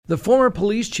The former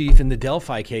police chief in the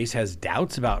Delphi case has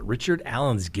doubts about Richard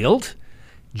Allen's guilt.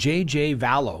 J.J.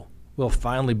 Vallow will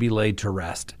finally be laid to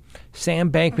rest. Sam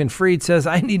Bankman-Fried says,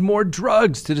 I need more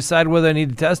drugs to decide whether I need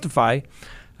to testify.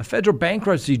 A federal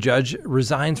bankruptcy judge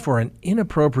resigns for an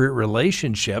inappropriate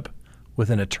relationship with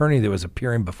an attorney that was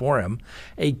appearing before him.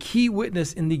 A key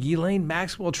witness in the Ghislaine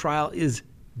Maxwell trial is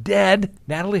dead.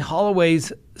 Natalie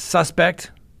Holloway's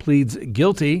suspect pleads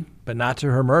guilty, but not to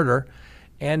her murder.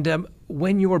 And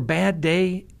when your bad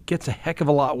day gets a heck of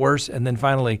a lot worse. And then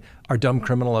finally, our dumb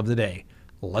criminal of the day.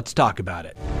 Let's talk about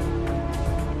it.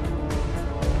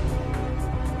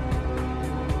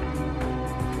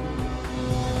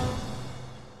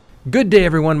 Good day,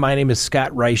 everyone. My name is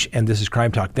Scott Reich, and this is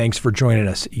Crime Talk. Thanks for joining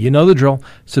us. You know the drill.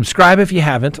 Subscribe if you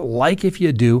haven't, like if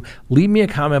you do, leave me a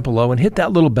comment below, and hit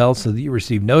that little bell so that you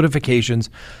receive notifications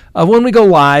of when we go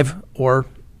live or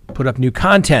put up new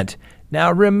content.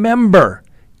 Now, remember,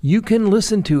 you can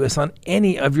listen to us on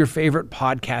any of your favorite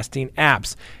podcasting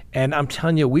apps, and I'm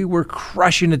telling you, we were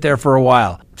crushing it there for a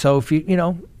while. So if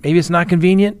maybe it's not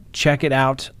convenient, check it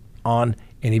out on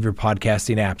any of your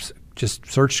podcasting apps. Just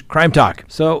search Crime Talk.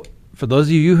 So for those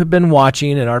of you who have been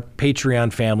watching in our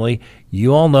Patreon family,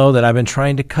 you all know that I've been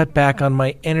trying to cut back on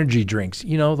my energy drinks.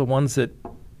 You know, the ones that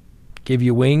give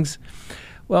you wings.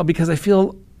 Well, because I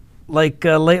feel like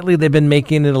lately they've been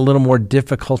making it a little more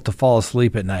difficult to fall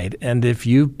asleep at night. And if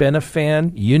you've been a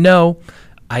fan, you know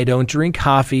I don't drink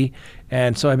coffee.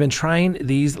 And so I've been trying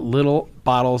these little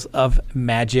bottles of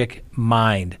Magic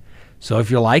Mind. So if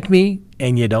you're like me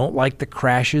and you don't like the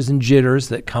crashes and jitters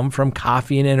that come from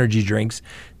coffee and energy drinks,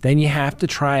 then you have to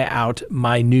try out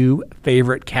my new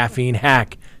favorite caffeine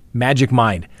hack, Magic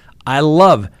Mind. I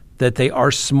love that they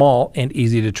are small and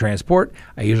easy to transport.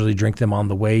 I usually drink them on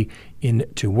the way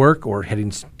into work or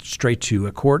heading straight to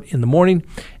a court in the morning.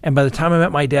 And by the time I'm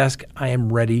at my desk, I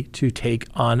am ready to take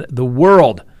on the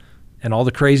world and all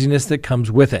the craziness that comes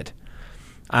with it.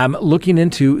 I'm looking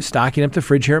into stocking up the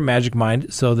fridge here at Magic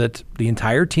Mind so that the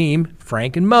entire team,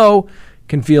 Frank and Mo,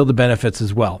 can feel the benefits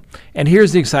as well. And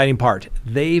here's the exciting part.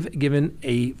 They've given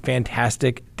a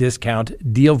fantastic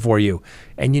discount deal for you,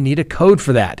 and you need a code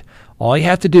for that. All you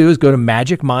have to do is go to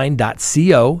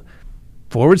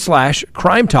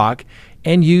magicmind.co/Crime Talk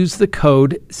and use the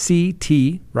code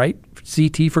CT, right?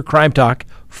 CT for Crime Talk,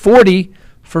 40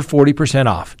 for 40%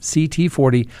 off.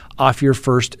 CT40 off your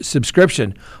first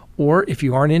subscription. Or if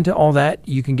you aren't into all that,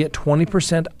 you can get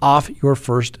 20% off your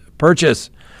first purchase.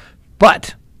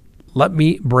 But let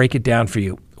me break it down for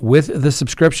you. With the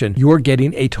subscription, you're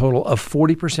getting a total of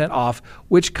 40% off,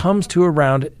 which comes to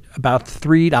around about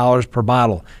 $3 per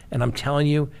bottle. And I'm telling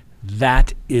you,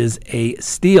 that is a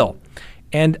steal.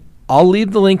 And I'll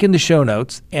leave the link in the show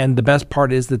notes. And the best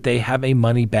part is that they have a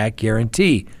money-back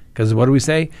guarantee. Because what do we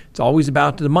say? It's always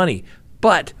about the money.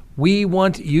 But we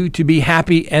want you to be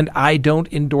happy, and I don't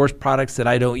endorse products that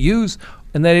I don't use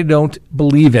and that I don't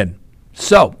believe in.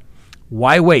 So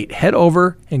why wait? Head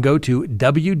over and go to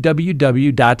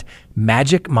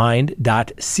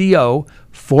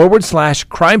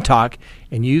www.magicmind.co/Crime Talk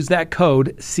and use that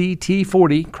code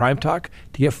CT40 Crime Talk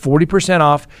to get 40%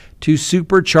 off to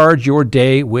supercharge your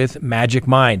day with Magic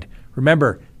Mind.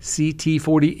 Remember,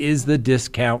 CT40 is the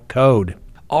discount code.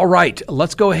 All right,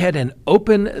 let's go ahead and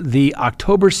open the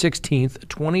October 16th,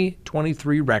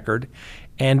 2023 record,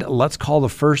 and let's call the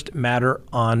first matter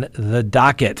on the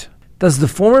docket. Does the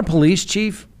former police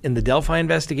chief in the Delphi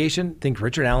investigation think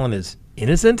Richard Allen is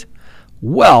innocent?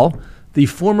 Well, the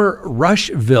former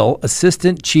Rushville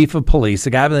assistant chief of police, a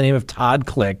guy by the name of Todd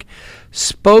Click,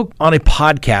 spoke on a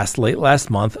podcast late last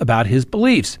month about his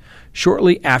beliefs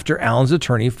shortly after Allen's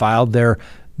attorney filed their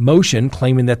motion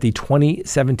claiming that the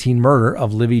 2017 murder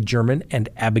of Livy German and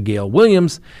Abigail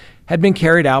Williams had been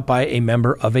carried out by a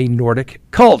member of a Nordic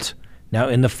cult. Now,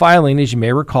 in the filing, as you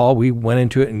may recall, we went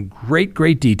into it in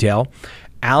great detail.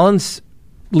 Allen's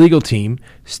legal team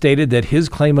stated that his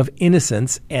claim of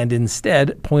innocence and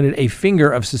instead pointed a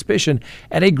finger of suspicion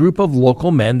at a group of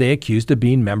local men they accused of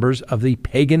being members of the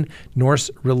pagan Norse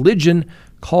religion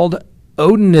called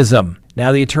Odinism.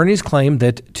 Now, the attorneys claim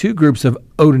that two groups of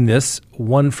Odinists,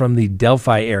 one from the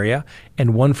Delphi area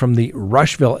and one from the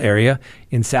Rushville area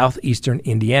in southeastern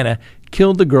Indiana,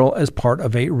 killed the girl as part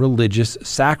of a religious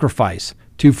sacrifice.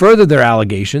 To further their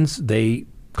allegations, they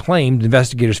claimed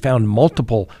investigators found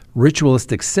multiple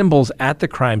ritualistic symbols at the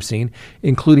crime scene,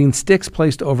 including sticks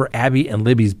placed over Abby and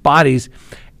Libby's bodies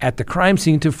at the crime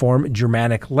scene to form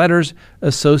Germanic letters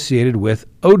associated with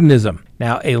Odinism.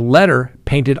 Now, a letter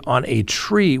painted on a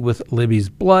tree with Libby's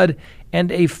blood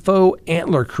and a faux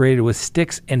antler created with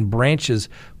sticks and branches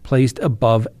placed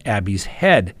above Abby's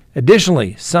head.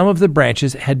 Additionally, some of the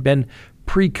branches had been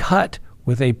pre-cut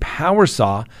with a power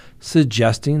saw,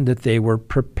 suggesting that they were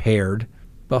prepared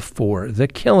before the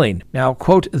killing. Now,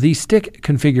 quote, the stick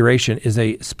configuration is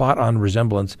a spot-on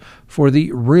resemblance for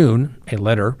the rune, a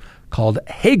letter called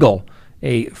Hegel,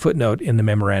 a footnote in the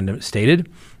memorandum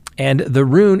stated, and the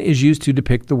rune is used to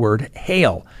depict the word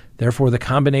hail. Therefore, the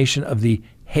combination of the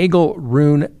Hegel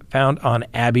rune found on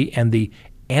Abby and the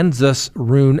Anzus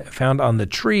rune found on the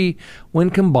tree, when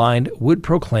combined, would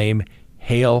proclaim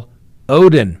Hail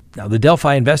Odin. Now, the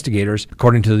Delphi investigators,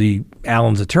 according to the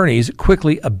Allen's attorneys,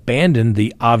 quickly abandoned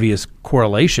the obvious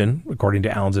correlation, according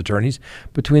to Allen's attorneys,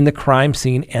 between the crime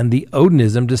scene and the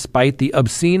Odinism, despite the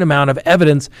obscene amount of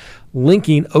evidence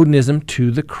linking Odinism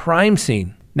to the crime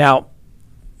scene. Now,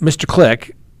 Mr.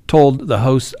 Click told the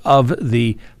host of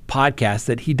the podcast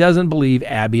that he doesn't believe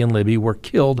Abby and Libby were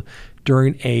killed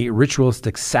during a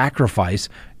ritualistic sacrifice,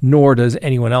 nor does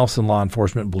anyone else in law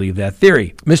enforcement believe that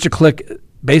theory. Mr. Click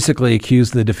basically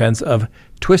accused the defense of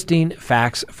twisting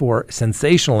facts for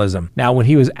sensationalism. Now, when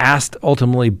he was asked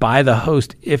ultimately by the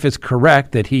host if it's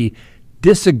correct that he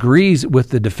disagrees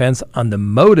with the defense on the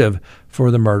motive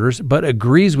for the murders, but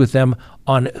agrees with them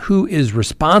on who is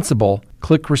responsible,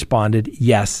 Click responded,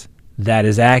 yes, that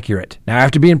is accurate. Now,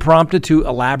 after being prompted to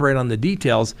elaborate on the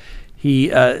details,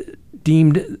 he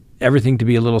deemed everything to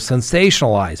be a little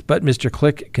sensationalized. But Mr.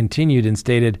 Click continued and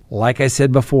stated, like I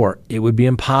said before, it would be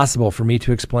impossible for me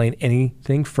to explain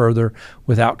anything further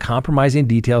without compromising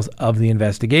details of the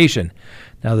investigation.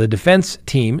 Now, the defense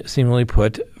team seemingly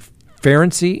put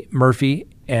Ferenczi, Murphy,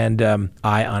 and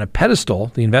I on a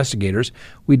pedestal, the investigators.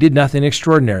 We did nothing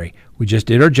extraordinary. We just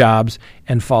did our jobs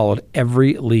and followed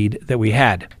every lead that we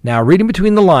had. Now, reading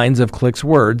between the lines of Click's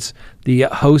words, the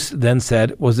host then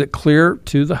said, was it clear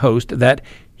to the host that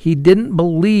he didn't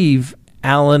believe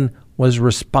Allen was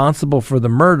responsible for the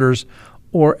murders,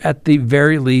 or at the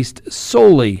very least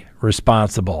solely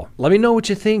responsible? Let me know what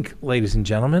you think, ladies and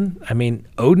gentlemen. I mean,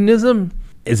 Odinism,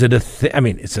 is it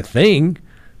it's a thing,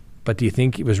 but do you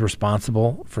think he was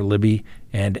responsible for Libby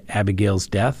and Abigail's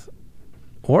death?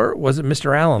 Or was it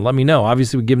Mr. Allen? Let me know.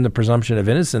 Obviously, we give him the presumption of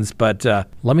innocence, but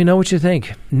let me know what you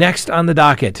think. Next on the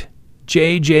docket,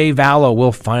 J.J. Vallow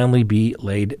will finally be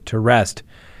laid to rest.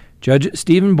 Judge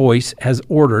Stephen Boyce has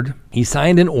he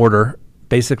signed an order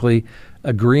basically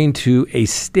agreeing to a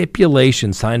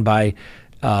stipulation signed by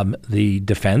the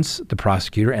defense, the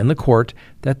prosecutor, and the court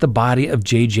that the body of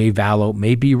J.J. Vallow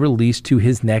may be released to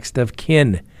his next of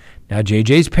kin. Now,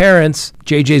 J.J.'s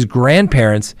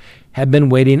grandparents have been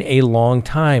waiting a long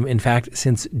time, in fact,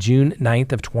 since June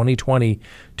 9th of 2020,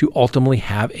 to ultimately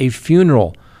have a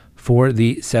funeral for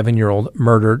the 7-year-old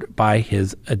murdered by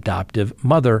his adoptive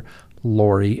mother,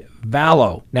 Lori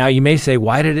Vallow. Now, you may say,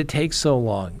 why did it take so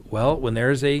long? Well, when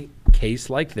there's a case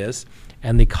like this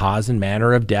and the cause and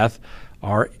manner of death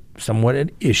are somewhat an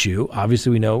issue,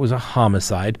 obviously we know it was a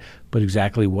homicide, but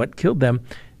exactly what killed them,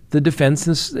 the defense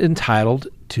is entitled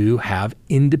to have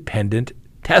independent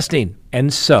testing.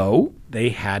 And so they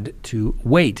had to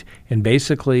wait. And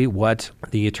basically what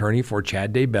the attorney for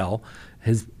Chad Daybell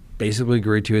has basically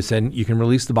agreed to is saying, you can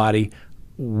release the body.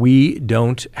 We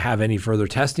don't have any further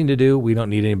testing to do. We don't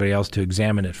need anybody else to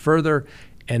examine it further,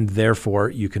 and therefore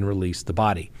you can release the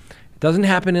body. It doesn't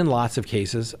happen in lots of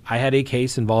cases. I had a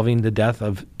case involving the death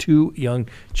of 2 young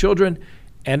children,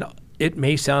 and it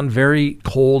may sound very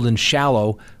cold and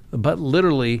shallow, but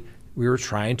literally we were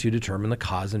trying to determine the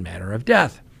cause and manner of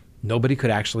death. Nobody could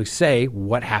actually say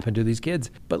what happened to these kids,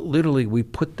 but literally we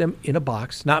put them in a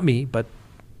box, not me, but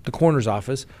the coroner's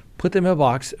office, put them in a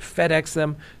box, FedEx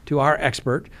them to our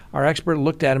expert. Our expert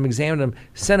looked at them, examined them,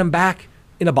 sent them back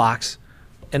in a box.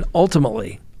 And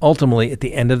ultimately, at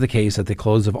the end of the case, at the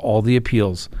close of all the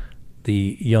appeals,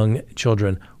 the young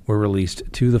children were released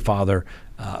to the father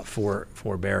for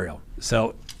burial.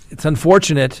 So it's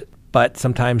unfortunate, but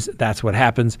sometimes that's what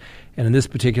happens. And in this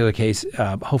particular case,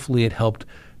 hopefully it helped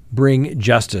bring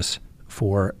justice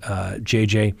for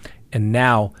JJ. And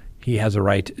now he has a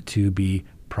right to be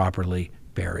properly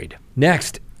buried.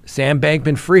 Next, Sam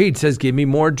Bankman-Fried says, give me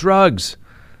more drugs.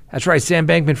 That's right, Sam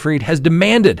Bankman-Fried has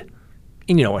demanded.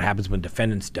 And you know what happens when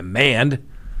defendants demand?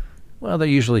 Well, they're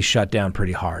usually shut down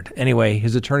pretty hard. Anyway,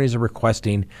 his attorneys are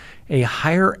requesting a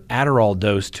higher Adderall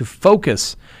dose to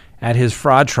focus at his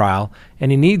fraud trial,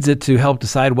 and he needs it to help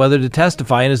decide whether to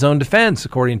testify in his own defense,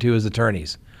 according to his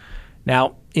attorneys.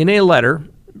 Now, in a letter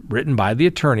written by the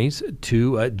attorneys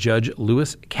to Judge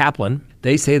Lewis Kaplan,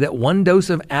 they say that 1 dose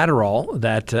of Adderall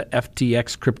that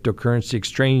FTX cryptocurrency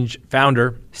exchange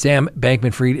founder Sam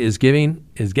Bankman-Fried is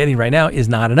getting right now is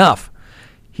not enough.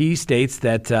 He states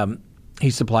that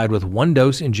He's supplied with 1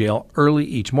 dose in jail early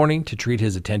each morning to treat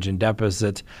his attention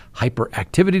deficit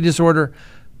hyperactivity disorder,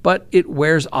 but it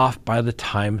wears off by the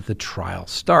time the trial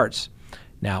starts.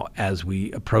 Now, as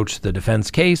we approach the defense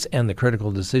case and the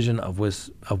critical decision of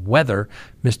whether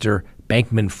Mr.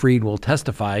 Bankman-Fried will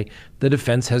testify, the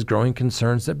defense has growing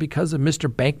concerns that because of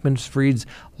Mr. Bankman-Fried's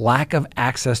lack of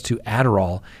access to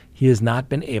Adderall, he has not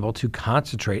been able to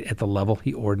concentrate at the level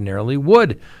he ordinarily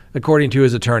would, according to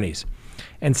his attorneys.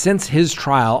 And since his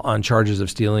trial on charges of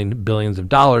stealing billions of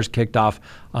dollars kicked off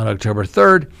on October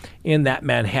 3rd in that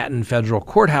Manhattan federal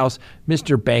courthouse,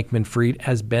 Mr. Bankman-Fried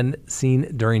has been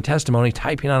seen during testimony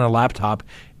typing on a laptop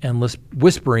and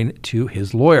whispering to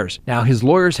his lawyers. Now, his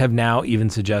lawyers have now even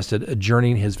suggested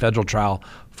adjourning his federal trial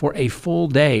for a full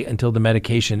day until the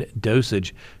medication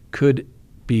dosage could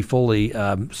be fully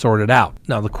sorted out.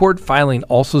 Now, the court filing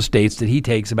also states that he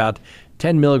takes about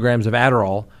 10 milligrams of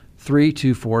Adderall 3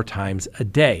 to 4 times a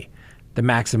day. The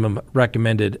maximum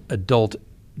recommended adult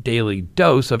daily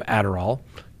dose of Adderall,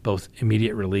 both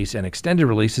immediate release and extended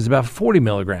release, is about 40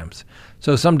 milligrams.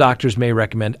 So some doctors may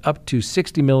recommend up to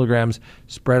 60 milligrams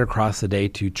spread across the day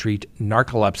to treat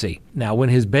narcolepsy. Now, when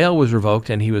his bail was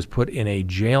revoked and he was put in a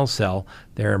jail cell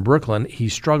there in Brooklyn, he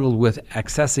struggled with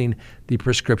accessing the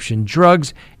prescription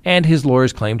drugs, and his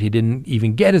lawyers claimed he didn't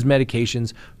even get his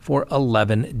medications for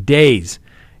 11 days.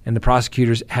 And the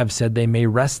prosecutors have said they may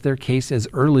rest their case as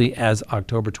early as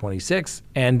October 26th.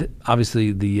 And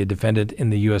obviously, the defendant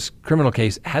in the U.S. criminal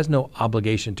case has no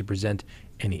obligation to present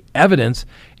any evidence,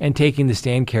 and taking the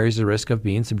stand carries the risk of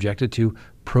being subjected to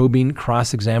probing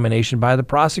cross-examination by the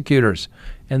prosecutors.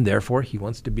 And therefore, he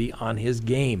wants to be on his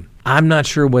game. I'm not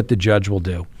sure what the judge will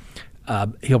do.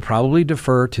 He'll probably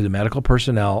defer to the medical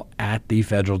personnel at the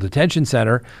federal detention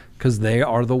center because they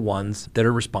are the ones that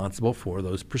are responsible for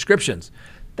those prescriptions.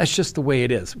 That's just the way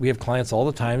it is. We have clients all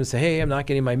the time who say, hey, I'm not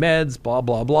getting my meds, blah,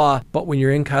 blah, blah. But when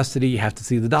you're in custody, you have to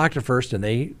see the doctor first, and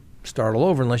they start all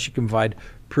over unless you can provide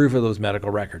proof of those medical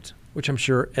records, which I'm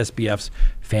sure SBF's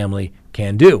family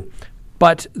can do.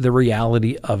 But the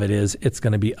reality of it is it's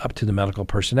going to be up to the medical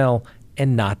personnel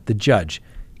and not the judge.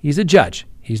 He's a judge.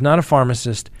 He's not a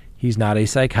pharmacist. He's not a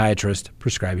psychiatrist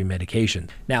prescribing medication.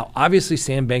 Now, obviously,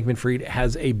 Sam Bankman-Fried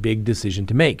has a big decision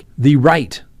to make. The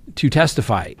right to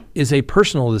testify is a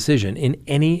personal decision in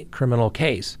any criminal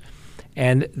case,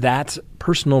 and that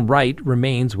personal right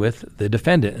remains with the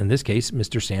defendant, in this case,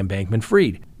 Mr. Sam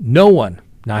Bankman-Fried. No one,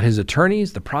 not his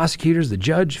attorneys, the prosecutors, the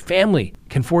judge, family,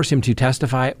 can force him to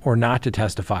testify or not to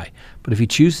testify. But if he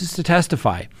chooses to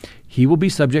testify, he will be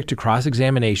subject to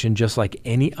cross-examination just like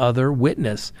any other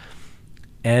witness.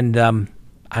 And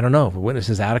I don't know, if a witness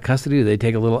is out of custody, do they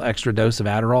take a little extra dose of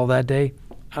Adderall that day?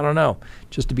 I don't know,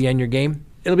 just to be on your game.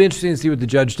 It'll be interesting to see what the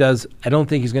judge does. I don't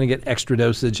think he's going to get extra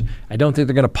dosage. I don't think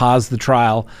they're going to pause the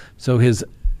trial so his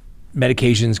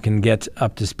medications can get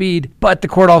up to speed. But the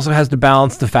court also has to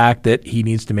balance the fact that he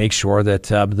needs to make sure that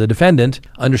the defendant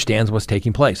understands what's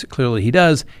taking place. Clearly he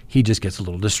does. He just gets a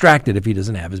little distracted if he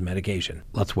doesn't have his medication.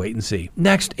 Let's wait and see.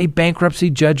 Next, a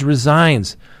bankruptcy judge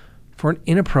resigns for an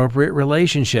inappropriate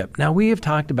relationship. Now, we have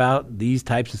talked about these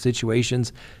types of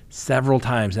situations several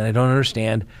times, and I don't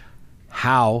understand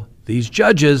how these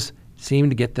judges seem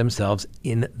to get themselves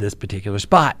in this particular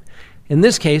spot. In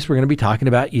this case, we're going to be talking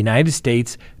about United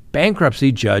States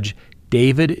bankruptcy judge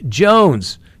David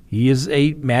Jones. He is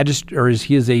a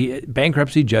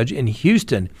bankruptcy judge in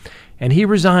Houston, and he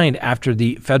resigned after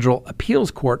the federal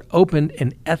appeals court opened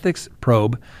an ethics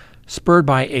probe spurred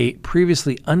by a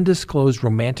previously undisclosed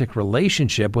romantic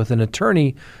relationship with an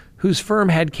attorney whose firm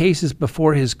had cases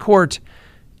before his court,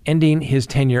 ending his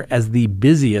tenure as the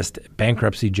busiest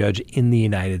bankruptcy judge in the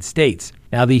United States.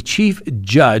 Now, the chief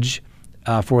judge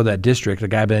for that district, a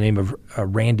guy by the name of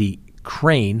Randy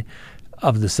Crane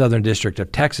of the Southern District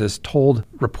of Texas, told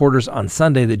reporters on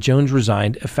Sunday that Jones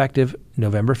resigned effective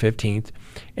November 15th,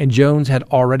 and Jones had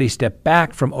already stepped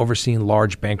back from overseeing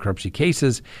large bankruptcy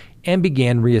cases and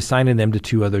began reassigning them to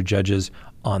 2 other judges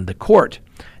on the court.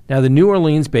 Now, the New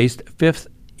Orleans-based Fifth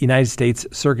United States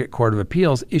Circuit Court of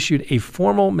Appeals issued a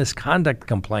formal misconduct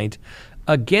complaint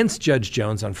against Judge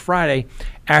Jones on Friday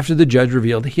after the judge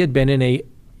revealed he had been in a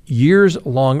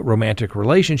years-long romantic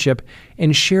relationship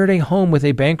and shared a home with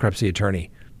a bankruptcy attorney.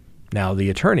 Now,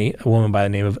 the attorney, a woman by the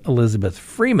name of Elizabeth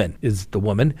Freeman, is the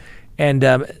woman, and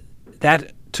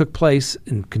that took place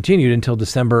and continued until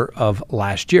December of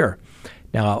last year.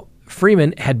 Now,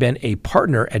 Freeman had been a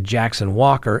partner at Jackson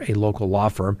Walker, a local law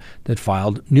firm that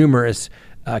filed numerous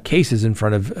cases in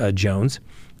front of Jones,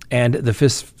 and the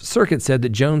Fifth Circuit said that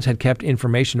Jones had kept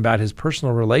information about his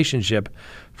personal relationship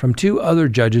from 2 other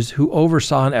judges who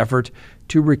oversaw an effort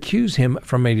to recuse him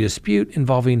from a dispute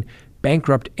involving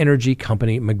bankrupt energy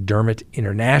company McDermott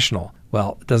International.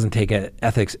 Well, it doesn't take an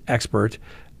ethics expert,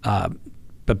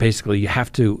 but basically you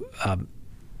have to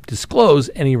disclose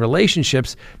any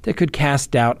relationships that could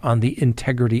cast doubt on the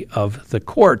integrity of the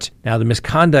court. Now, the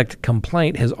misconduct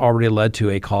complaint has already led to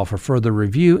a call for further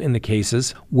review in the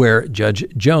cases where Judge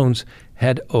Jones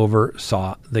had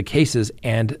oversaw the cases,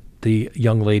 and the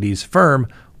young lady's firm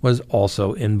was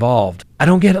also involved. I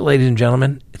don't get it, ladies and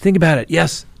gentlemen. Think about it.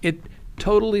 Yes, it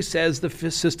totally says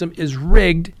the system is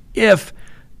rigged if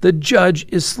the judge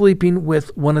is sleeping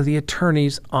with one of the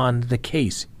attorneys on the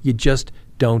case. You just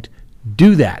don't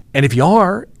do that. And if you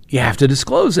are, you have to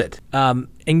disclose it.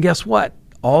 And guess what?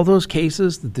 All those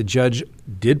cases that the judge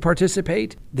did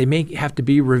participate, they may have to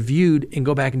be reviewed and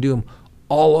go back and do them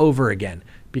all over again.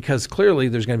 Because clearly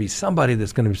there's going to be somebody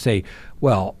that's going to say,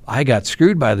 well, I got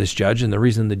screwed by this judge, and the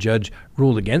reason the judge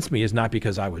ruled against me is not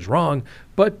because I was wrong,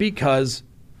 but because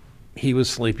he was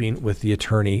sleeping with the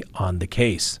attorney on the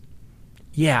case.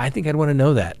 Yeah, I think I'd want to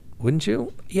know that, wouldn't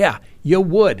you? Yeah, you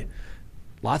would.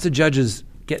 Lots of judges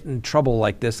get in trouble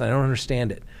like this. I don't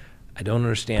understand it.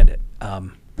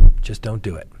 Just don't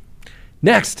do it.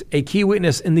 Next, a key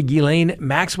witness in the Ghislaine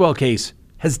Maxwell case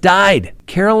has died.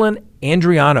 Carolyn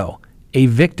Andriano, a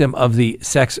victim of the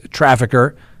sex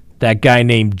trafficker, that guy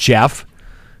named Jeff,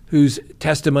 whose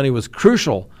testimony was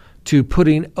crucial to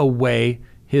putting away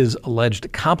his alleged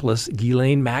accomplice,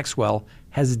 Ghislaine Maxwell,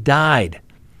 has died.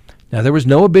 Now, there was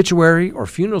no obituary or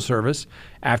funeral service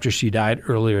after she died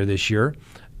earlier this year,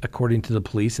 according to the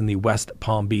police in the West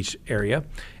Palm Beach area,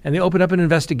 and they opened up an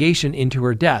investigation into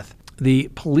her death. The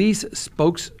police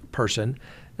spokesperson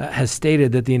has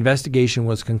stated that the investigation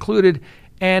was concluded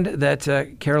and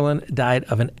that Carolyn died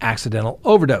of an accidental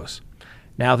overdose.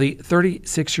 Now, the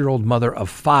 36-year-old mother of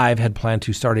 5 had planned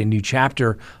to start a new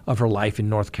chapter of her life in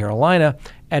North Carolina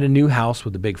at a new house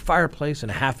with a big fireplace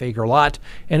and a half-acre lot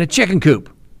and a chicken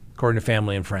coop, according to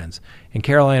family and friends. And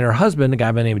Caroline and her husband, a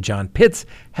guy by the name of John Pitts,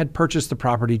 had purchased the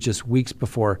property just weeks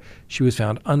before she was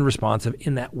found unresponsive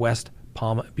in that West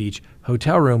Palm Beach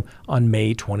hotel room on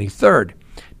May 23rd.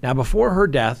 Now, before her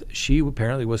death, she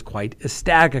apparently was quite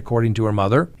ecstatic, according to her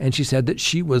mother, and she said that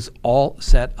she was all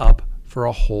set up for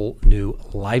a whole new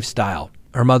lifestyle.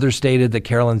 Her mother stated that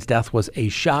Carolyn's death was a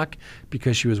shock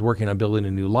because she was working on building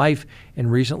a new life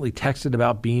and recently texted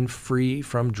about being free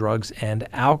from drugs and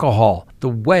alcohol. The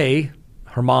way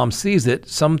her mom sees it,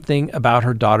 something about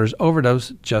her daughter's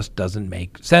overdose just doesn't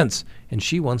make sense, and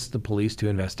she wants the police to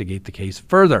investigate the case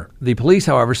further. The police,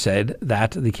 however, said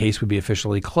that the case would be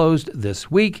officially closed this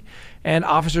week, and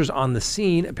officers on the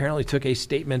scene apparently took a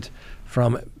statement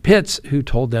from Pitts, who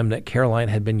told them that Caroline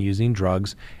had been using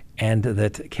drugs and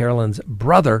that Carolyn's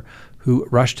brother, who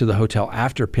rushed to the hotel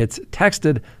after Pitts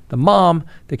texted the mom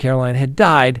that Caroline had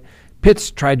died,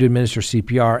 Pitts tried to administer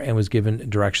CPR and was given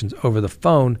directions over the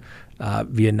phone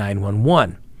via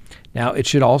 911. Now, it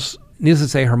should also, needless to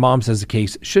say, her mom says the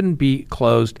case shouldn't be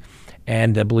closed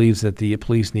and believes that the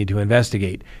police need to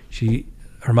investigate.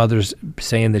 Her mother's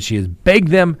saying that she has begged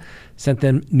them, sent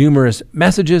them numerous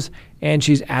messages, and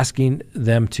she's asking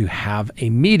them to have a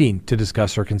meeting to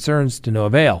discuss her concerns, to no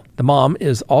avail. The mom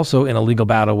is also in a legal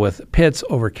battle with Pitts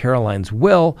over Caroline's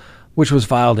will, which was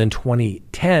filed in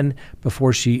 2010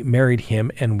 before she married him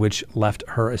and which left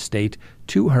her estate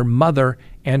to her mother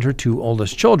and her 2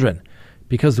 oldest children.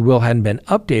 Because the will hadn't been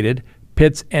updated,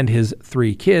 Pitts and his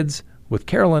 3 kids with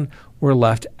Carolyn were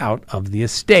left out of the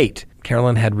estate.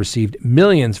 Carolyn had received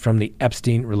millions from the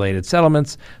Epstein-related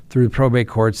settlements through probate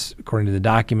courts. According to the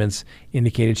documents,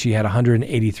 indicated she had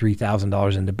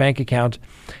 $183,000 in the bank account,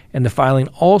 and the filing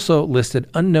also listed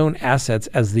unknown assets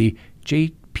as the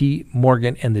J.P.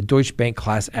 Morgan and the Deutsche Bank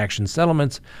class action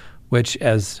settlements, which,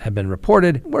 as have been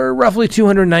reported, were roughly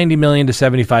 $290 million to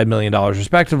 $75 million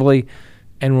respectively,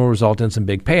 and will result in some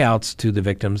big payouts to the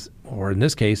victims, or in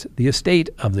this case, the estate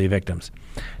of the victims.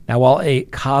 Now, while a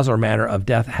cause or manner of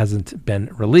death hasn't been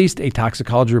released, a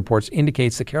toxicology report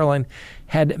indicates that Caroline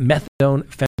had methadone,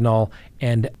 fentanyl,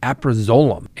 and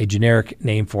aprazolam, a generic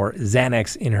name for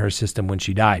Xanax, in her system when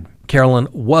she died. Carolyn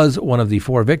was one of the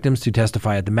 4 victims to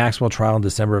testify at the Maxwell trial in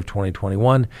December of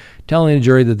 2021, telling the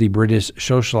jury that the British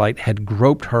socialite had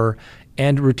groped her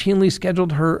and routinely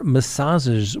scheduled her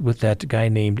massages with that guy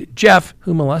named Jeff,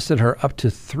 who molested her up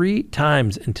to 3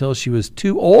 times until she was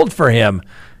too old for him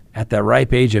at the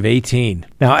ripe age of 18.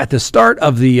 Now, at the start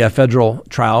of the federal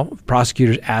trial,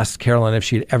 prosecutors asked Caroline if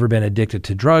she had ever been addicted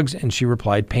to drugs, and she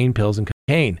replied pain pills and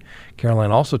cocaine.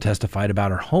 Caroline also testified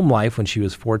about her home life when she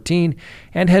was 14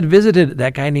 and had visited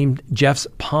that guy named Jeff's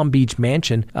Palm Beach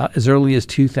mansion as early as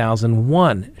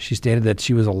 2001. She stated that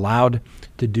she was allowed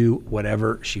to do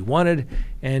whatever she wanted,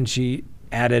 and she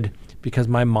added, because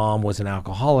my mom was an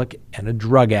alcoholic and a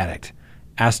drug addict.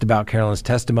 Asked about Carolyn's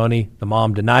testimony, the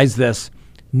mom denies this.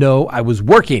 No, I was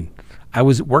working. I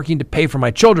was working to pay for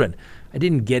my children. I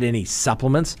didn't get any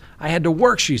supplements. I had to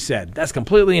work, she said. That's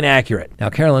completely inaccurate. Now,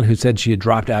 Carolyn, who said she had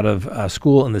dropped out of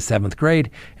school in the 7th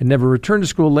grade and never returned to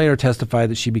school, later testified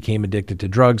that she became addicted to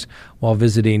drugs while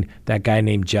visiting that guy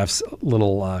named Jeff's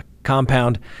little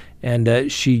compound.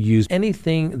 And she used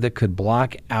anything that could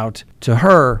block out to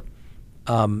her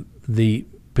the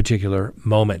particular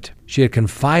moment. She had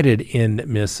confided in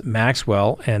Miss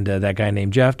Maxwell and that guy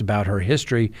named Jeff about her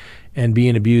history and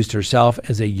being abused herself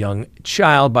as a young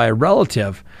child by a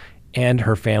relative and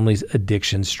her family's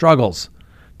addiction struggles.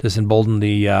 This emboldened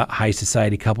the high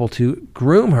society couple to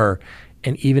groom her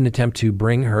and even attempt to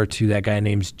bring her to that guy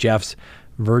named Jeff's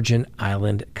Virgin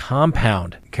Island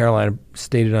compound. Caroline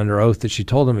stated under oath that she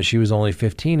told him that she was only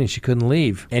 15 and she couldn't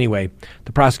leave. Anyway,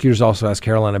 the prosecutors also asked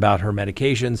Caroline about her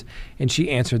medications, and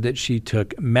she answered that she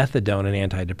took methadone, an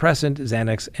antidepressant,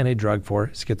 Xanax, and a drug for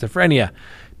schizophrenia,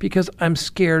 because I'm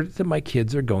scared that my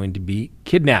kids are going to be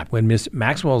kidnapped. When Miss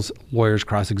Maxwell's lawyers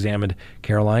cross-examined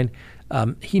Caroline,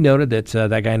 he noted that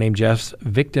that guy named Jeff's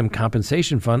Victim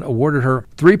Compensation Fund awarded her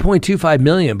 $3.25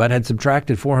 million, but had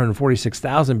subtracted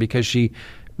 $446,000 because she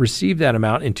received that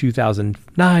amount in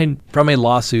 2009 from a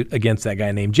lawsuit against that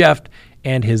guy named Jeff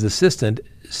and his assistant,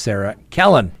 Sarah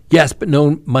Kellen. Yes, but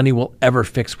no money will ever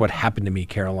fix what happened to me,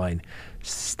 Caroline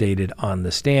stated on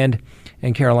the stand.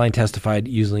 And Caroline testified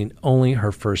using only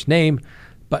her first name,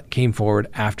 but came forward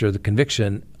after the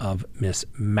conviction of Miss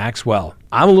Maxwell.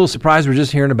 I'm a little surprised we're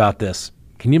just hearing about this.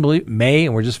 Can you believe May,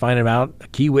 and we're just finding out a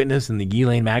key witness in the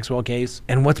Ghislaine Maxwell case?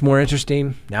 And what's more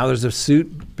interesting, now there's a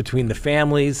suit between the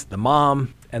families, the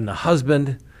mom and the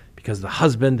husband, because the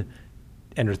husband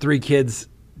and her 3 kids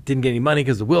didn't get any money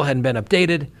because the will hadn't been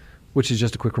updated, which is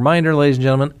just a quick reminder, ladies and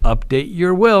gentlemen, update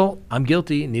your will. I'm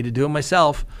guilty, need to do it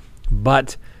myself.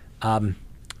 But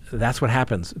that's what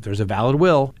happens. If there's a valid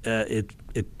will,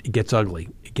 it gets ugly.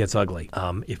 It gets ugly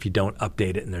if you don't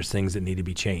update it and there's things that need to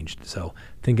be changed. So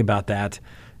think about that.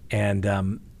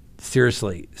 And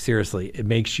seriously, it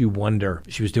makes you wonder.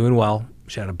 She was doing well.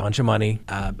 She had a bunch of money.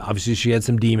 Obviously, she had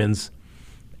some demons.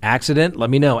 Accident?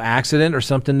 Let me know. Accident or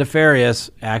something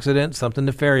nefarious? Accident, something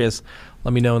nefarious?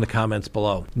 Let me know in the comments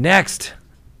below. Next,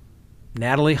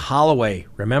 Natalie Holloway.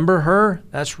 Remember her?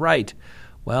 That's right.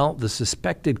 Well, the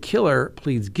suspected killer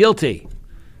pleads guilty,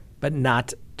 but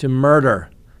not to murder.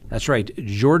 That's right.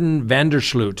 Jordan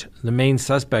Vandersloot, the main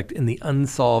suspect in the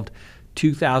unsolved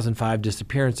 2005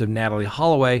 disappearance of Natalie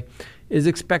Holloway, is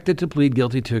expected to plead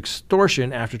guilty to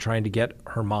extortion after trying to get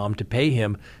her mom to pay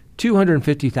him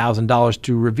 $250,000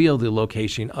 to reveal the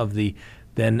location of the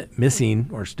then missing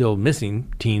or still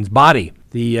missing teen's body.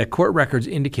 The court records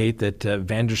indicate that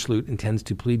Vandersloot intends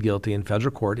to plead guilty in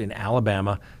federal court in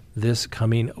Alabama this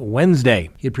coming Wednesday.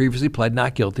 He had previously pled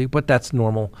not guilty, but that's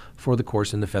normal for the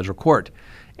course in the federal court.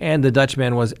 And the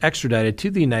Dutchman was extradited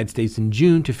to the United States in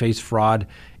June to face fraud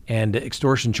and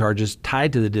extortion charges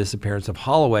tied to the disappearance of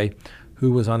Holloway,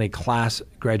 who was on a class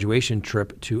graduation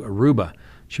trip to Aruba.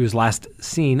 She was last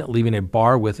seen leaving a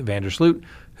bar with Vandersloot,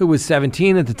 who was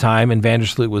 17 at the time, and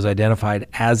Vandersloot was identified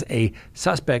as a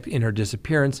suspect in her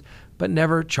disappearance, but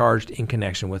never charged in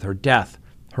connection with her death.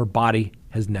 Her body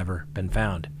has never been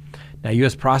found. Now,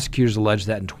 U.S. prosecutors allege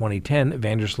that in 2010,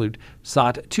 Vandersloot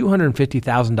sought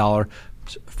 $250,000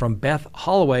 from Beth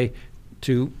Holloway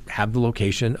to have the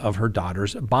location of her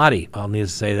daughter's body. I'll need to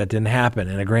say that didn't happen,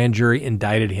 and a grand jury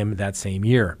indicted him that same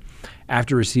year.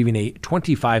 After receiving a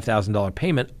 $25,000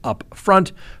 payment up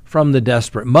front from the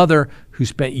desperate mother, who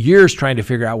spent years trying to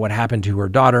figure out what happened to her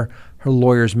daughter, her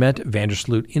lawyers met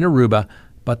Vandersloot in Aruba,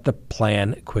 but the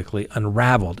plan quickly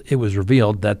unraveled. It was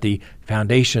revealed that the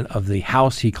foundation of the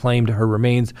house he claimed her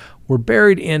remains were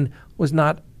buried in was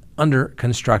not under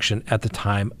construction at the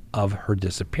time of her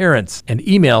disappearance. And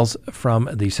emails from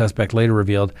the suspect later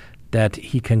revealed that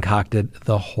he concocted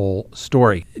the whole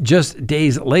story. Just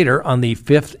days later, on the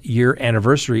 5th year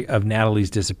anniversary of Natalie's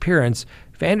disappearance,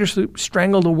 Vandersloot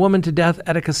strangled a woman to death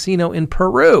at a casino in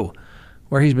Peru,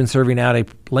 where he's been serving out a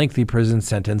lengthy prison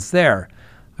sentence there.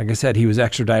 Like I said, he was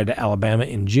extradited to Alabama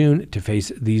in June to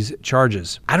face these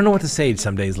charges. I don't know what to say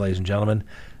some days, ladies and gentlemen.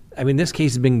 I mean, this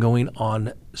case has been going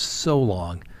on so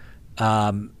long,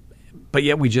 but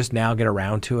yet we just now get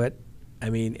around to it. I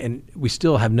mean, and we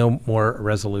still have no more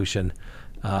resolution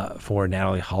for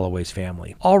Natalie Holloway's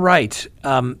family. All right.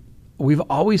 We've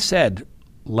always said,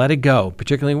 let it go,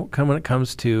 particularly when it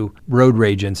comes to road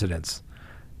rage incidents.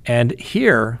 And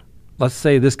here, let's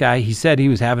say this guy, he said he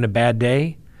was having a bad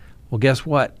day. Well, guess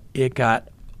what? It got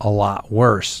a lot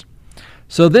worse.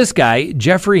 So this guy,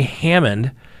 Jeffrey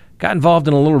Hammond, got involved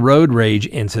in a little road rage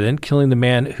incident, killing the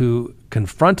man who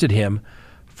confronted him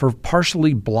for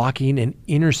partially blocking an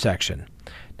intersection.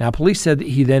 Now, police said that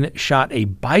he then shot a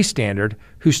bystander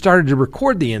who started to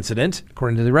record the incident,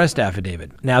 according to the arrest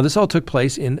affidavit. Now, this all took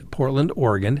place in Portland,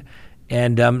 Oregon,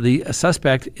 and the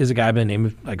suspect is a guy by the name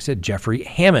of, like I said, Jeffrey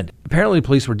Hammond. Apparently,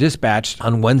 police were dispatched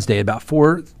on Wednesday about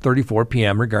 4:34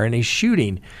 p.m. regarding a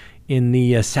shooting in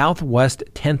the Southwest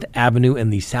 10th Avenue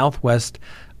and the Southwest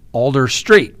Alder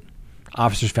Street.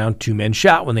 Officers found 2 men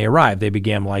shot when they arrived. They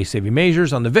began life-saving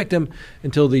measures on the victim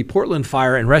until the Portland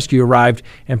Fire and Rescue arrived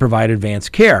and provided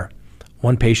advanced care.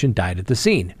 1 patient died at the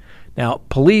scene. Now,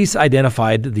 police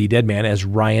identified the dead man as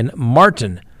Ryan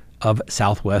Martin of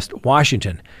Southwest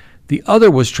Washington. The other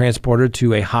was transported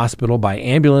to a hospital by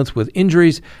ambulance with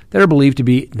injuries that are believed to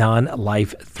be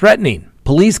non-life-threatening.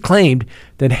 Police claimed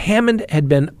that Hammond had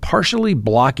been partially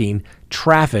blocking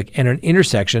traffic at an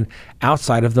intersection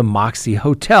outside of the Moxie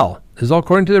Hotel. This is all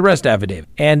according to the arrest affidavit.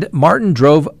 And Martin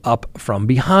drove up from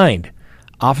behind.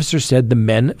 Officers said the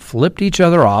men flipped each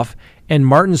other off, and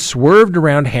Martin swerved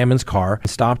around Hammond's car and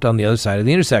stopped on the other side of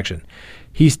the intersection.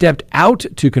 He stepped out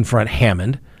to confront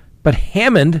Hammond, but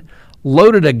Hammond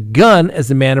loaded a gun as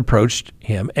the man approached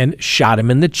him and shot him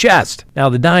in the chest. Now,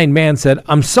 the dying man said,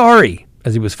 "I'm sorry,"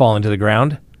 as he was falling to the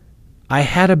ground. "I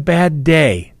had a bad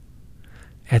day."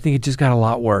 I think it just got a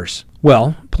lot worse.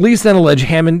 Well, police then allege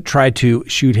Hammond tried to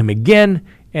shoot him again,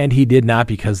 and he did not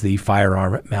because the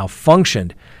firearm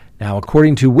malfunctioned. Now,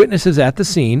 according to witnesses at the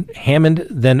scene, Hammond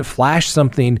then flashed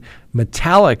something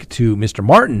metallic to Mr.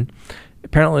 Martin.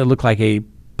 Apparently, it looked like a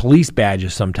police badge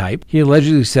of some type. He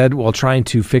allegedly said while trying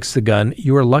to fix the gun,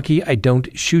 "You are lucky I don't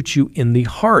shoot you in the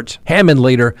heart." Hammond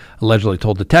later allegedly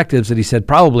told detectives that he said,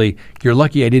 "Probably, you're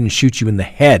lucky I didn't shoot you in the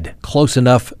head. Close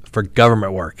enough for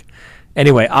government work."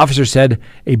 Anyway, officers said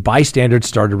a bystander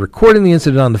started recording the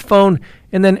incident on the phone,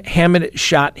 and then Hammond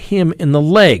shot him in the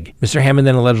leg. Mr. Hammond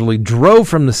then allegedly drove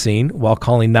from the scene while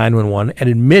calling 911 and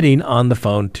admitting on the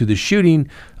phone to the shooting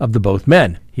of the both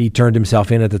men. He turned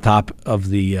himself in at the top of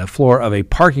the floor of a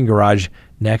parking garage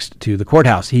next to the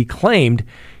courthouse. He claimed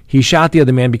he shot the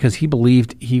other man because he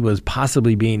believed he was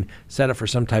possibly being set up for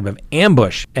some type of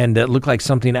ambush, and it looked like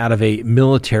something out of a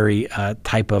military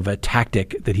type of a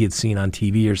tactic that he had seen on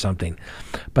TV or something.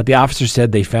 But the officers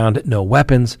said they found no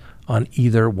weapons on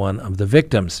either one of the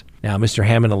victims. Now, Mr.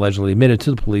 Hammond allegedly admitted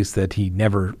to the police that he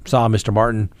never saw Mr.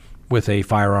 Martin with a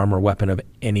firearm or weapon of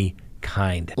any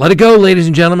kind. Let it go, ladies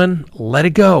and gentlemen. Let it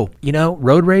go. You know,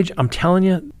 road rage, I'm telling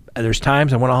you, there's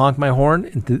times I want to honk my horn.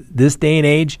 In this day and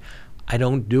age, I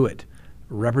don't do it.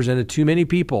 Represented too many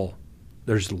people.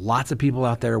 There's lots of people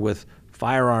out there with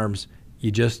firearms.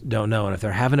 You just don't know. And if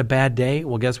they're having a bad day,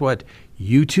 well, guess what?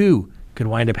 You too could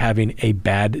wind up having a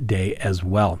bad day as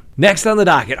well. Next on the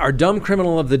docket, our dumb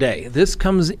criminal of the day. This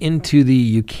comes into the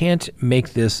you can't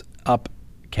make this up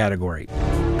category.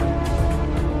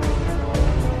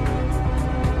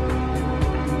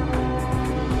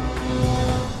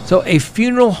 So a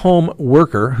funeral home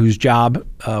worker whose job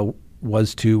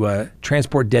was to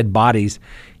transport dead bodies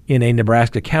in a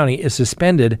Nebraska county is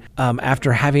suspended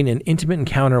after having an intimate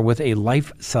encounter with a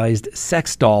life-sized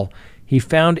sex doll he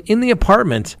found in the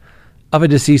apartment of a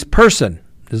deceased person.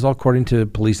 This is all according to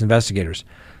police investigators.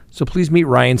 So please meet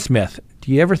Ryan Smith.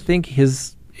 Do you ever think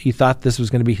he thought this was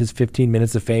going to be his 15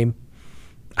 minutes of fame?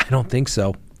 I don't think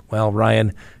so. Well,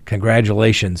 Ryan,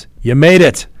 congratulations. You made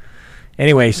it.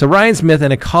 Anyway, so Ryan Smith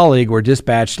and a colleague were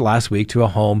dispatched last week to a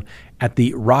home at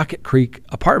the Rock Creek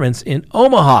Apartments in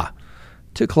Omaha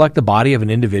to collect the body of an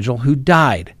individual who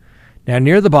died. Now,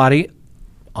 near the body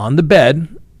on the bed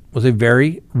was a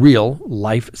very real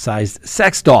life-sized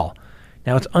sex doll.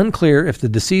 Now, it's unclear if the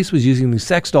deceased was using the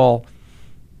sex doll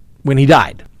when he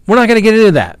died. We're not going to get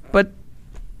into that, but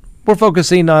we're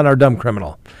focusing on our dumb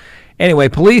criminal. Anyway,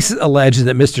 police allege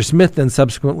that Mr. Smith then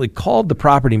subsequently called the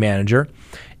property manager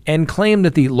and claimed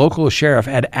that the local sheriff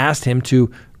had asked him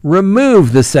to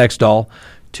remove the sex doll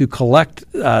to collect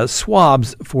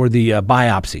swabs for the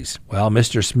biopsies. Well,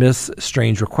 Mr. Smith's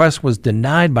strange request was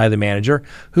denied by the manager,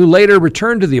 who later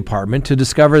returned to the apartment to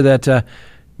discover that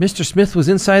Mr. Smith was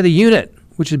inside the unit,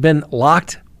 which had been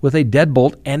locked with a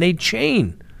deadbolt and a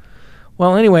chain.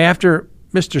 Well, anyway, after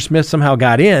Mr. Smith somehow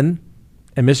got in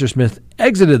and Mr. Smith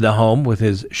exited the home with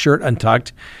his shirt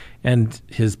untucked and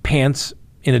his pants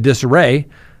in a disarray,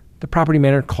 the property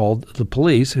manager called the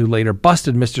police, who later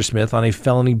busted Mr. Smith on a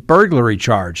felony burglary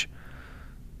charge.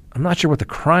 I'm not sure what the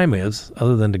crime is,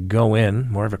 other than to go in,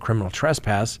 more of a criminal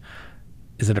trespass.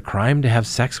 Is it a crime to have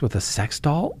sex with a sex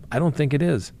doll? I don't think it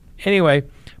is. Anyway,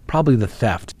 probably the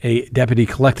theft. A deputy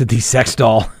collected the sex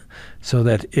doll so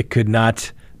that it could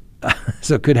not,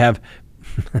 so it could have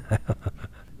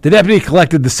The deputy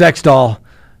collected the sex doll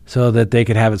so that they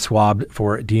could have it swabbed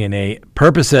for DNA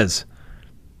purposes.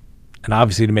 And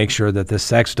obviously to make sure that this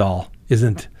sex doll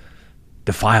isn't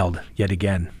defiled yet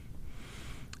again.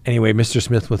 Anyway, Mr.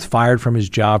 Smith was fired from his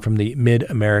job from the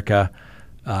Mid-America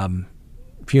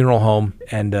Funeral Home,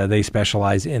 and they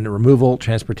specialize in removal,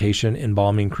 transportation,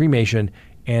 embalming, cremation,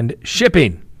 and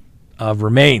shipping of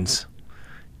remains.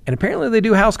 And apparently they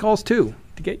do house calls too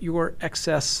to get your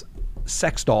excess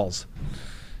sex dolls.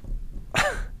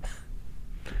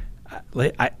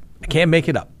 I can't make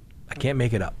it up. I can't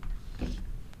make it up.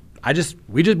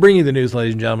 We just bring you the news,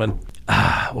 ladies and gentlemen.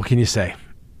 What can you say?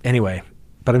 Anyway,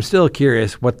 but I'm still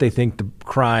curious what they think the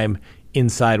crime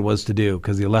inside was to do,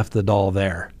 because he left the doll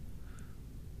there.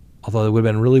 Although it would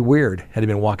have been really weird had he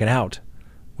been walking out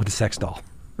with a sex doll.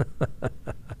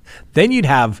 Then you'd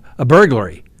have a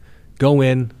burglary. Go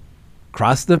in,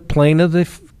 cross the plane of the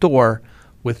door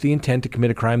with the intent to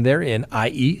commit a crime therein,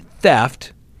 i.e.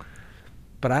 theft.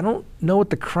 But I don't know what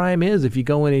the crime is if you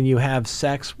go in and you have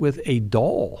sex with a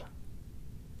doll.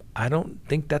 I don't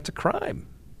think that's a crime.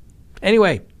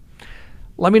 Anyway,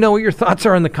 let me know what your thoughts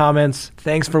are in the comments.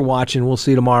 Thanks for watching. We'll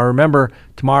see you tomorrow. Remember,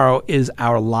 tomorrow is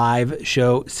our live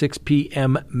show, 6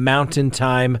 p.m. Mountain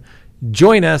Time.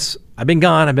 Join us. I've been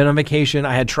gone. I've been on vacation.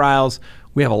 I had trials.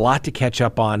 We have a lot to catch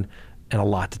up on and a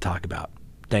lot to talk about.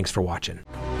 Thanks for watching.